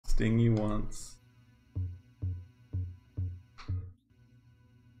Stingy once.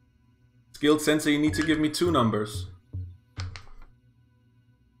 Skilled Sensei, you need to give me 2 numbers.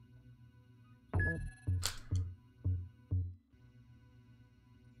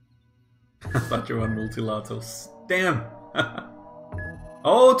 I thought you were on multilatos. Damn!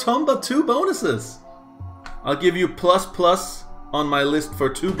 Oh, Tomba, 2 bonuses! I'll give you ++ on my list for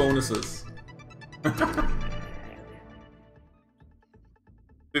 2 bonuses.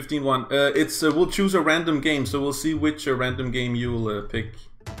 15-1. It's we'll choose a random game, so we'll see which random game you'll pick.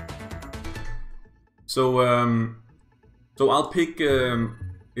 So I'll pick.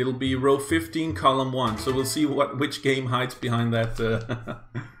 It'll be row 15, column 1. So we'll see which game hides behind that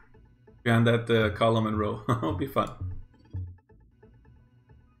column and row. It'll be fun.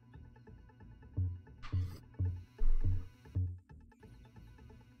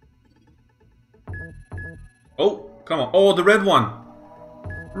 Oh, come on! Oh, the red one.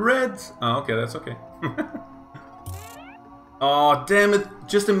 Red! Oh, okay, that's okay. Oh, damn it.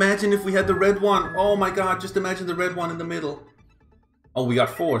 Just imagine if we had the red one. Oh my god, just imagine the red one in the middle. Oh, we got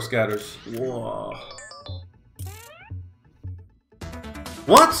 4 scatters. Whoa.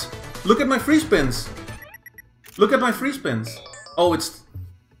 What? Look at my free spins. Look at my free spins. Oh,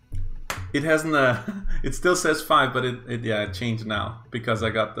 it hasn't, it still says 5, but it changed now. Because I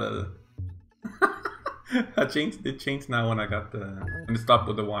got the... It changed now when I got when it stopped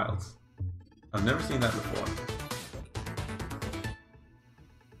with the wilds. I've never seen that before.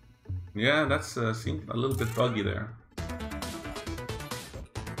 Yeah, that's seems a little bit buggy there.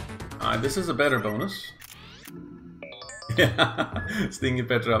 This is a better bonus. Yeah, Stingy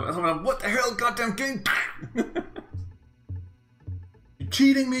Petrov. What the hell, goddamn game? You're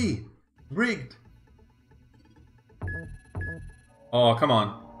cheating me! Rigged! Oh, come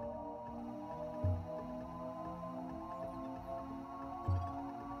on.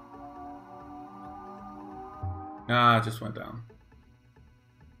 Ah, it just went down.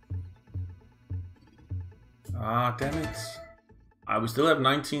 Ah, damn it. We still have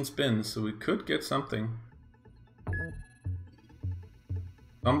 19 spins, so we could get something.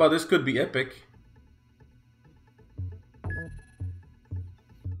 Samba, this could be epic.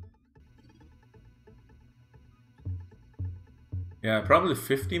 Yeah, probably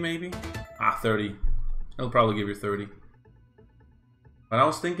 50 maybe? 30. It'll probably give you 30. But I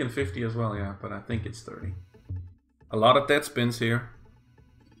was thinking 50 as well, yeah, but I think it's 30. A lot of dead spins here.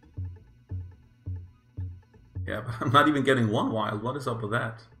 Yeah, but I'm not even getting 1 wild. What is up with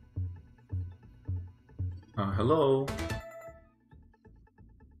that? Hello?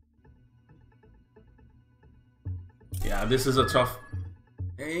 Yeah, this is a tough...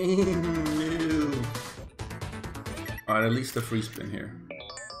 No. Alright, at least a free spin here.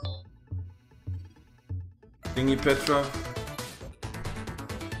 Thingy Petra.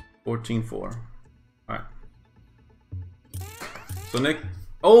 14-4. Alright. So Nick...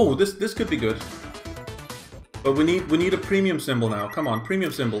 Oh, this could be good. But we need a premium symbol now. Come on,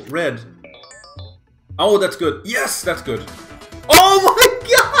 premium symbol. Red. Oh, that's good. Yes, that's good. Oh my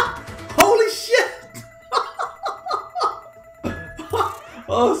god! Holy shit!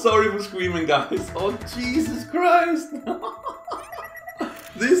 Oh, sorry for screaming, guys. Oh, Jesus Christ!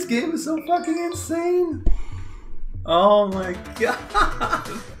 This game is so fucking insane. Oh my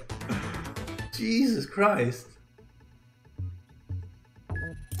god! Jesus Christ!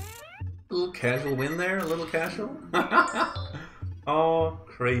 A little casual win there, a little casual. Oh,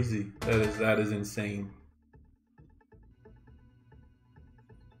 crazy! That is insane.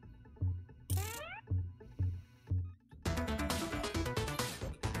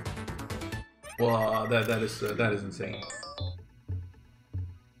 Wow, that is insane.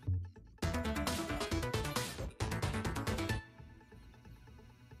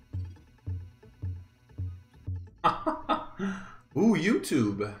 Ooh,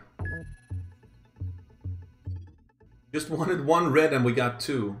 YouTube. Just wanted 1 red and we got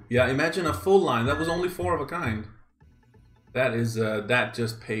 2. Yeah, imagine a full line. That was only 4 of a kind. That is, that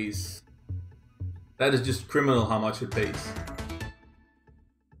just pays. That is just criminal how much it pays.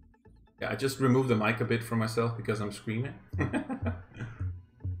 Yeah, I just removed the mic a bit for myself because I'm screaming.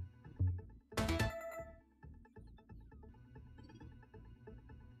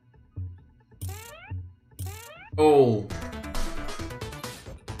 Oh.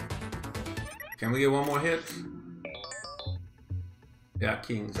 Can we get 1 more hit? Yeah,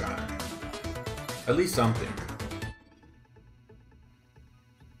 kings are. At least something.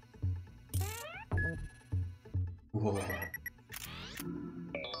 Whoa.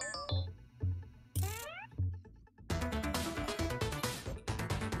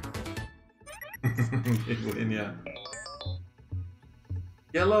 Big win, yeah.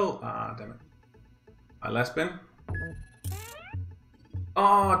 Yellow. Ah, damn it. Last spin.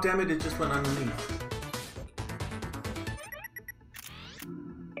 Oh, damn it, it just went underneath.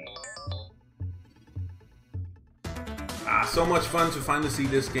 So much fun to finally see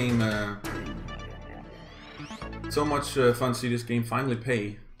this game. So much fun to see this game finally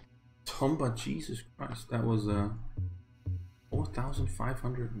pay. Tomba, Jesus Christ, that was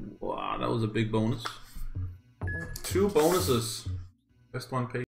 4,500. Wow, that was a big bonus. 2 bonuses. Best one paid.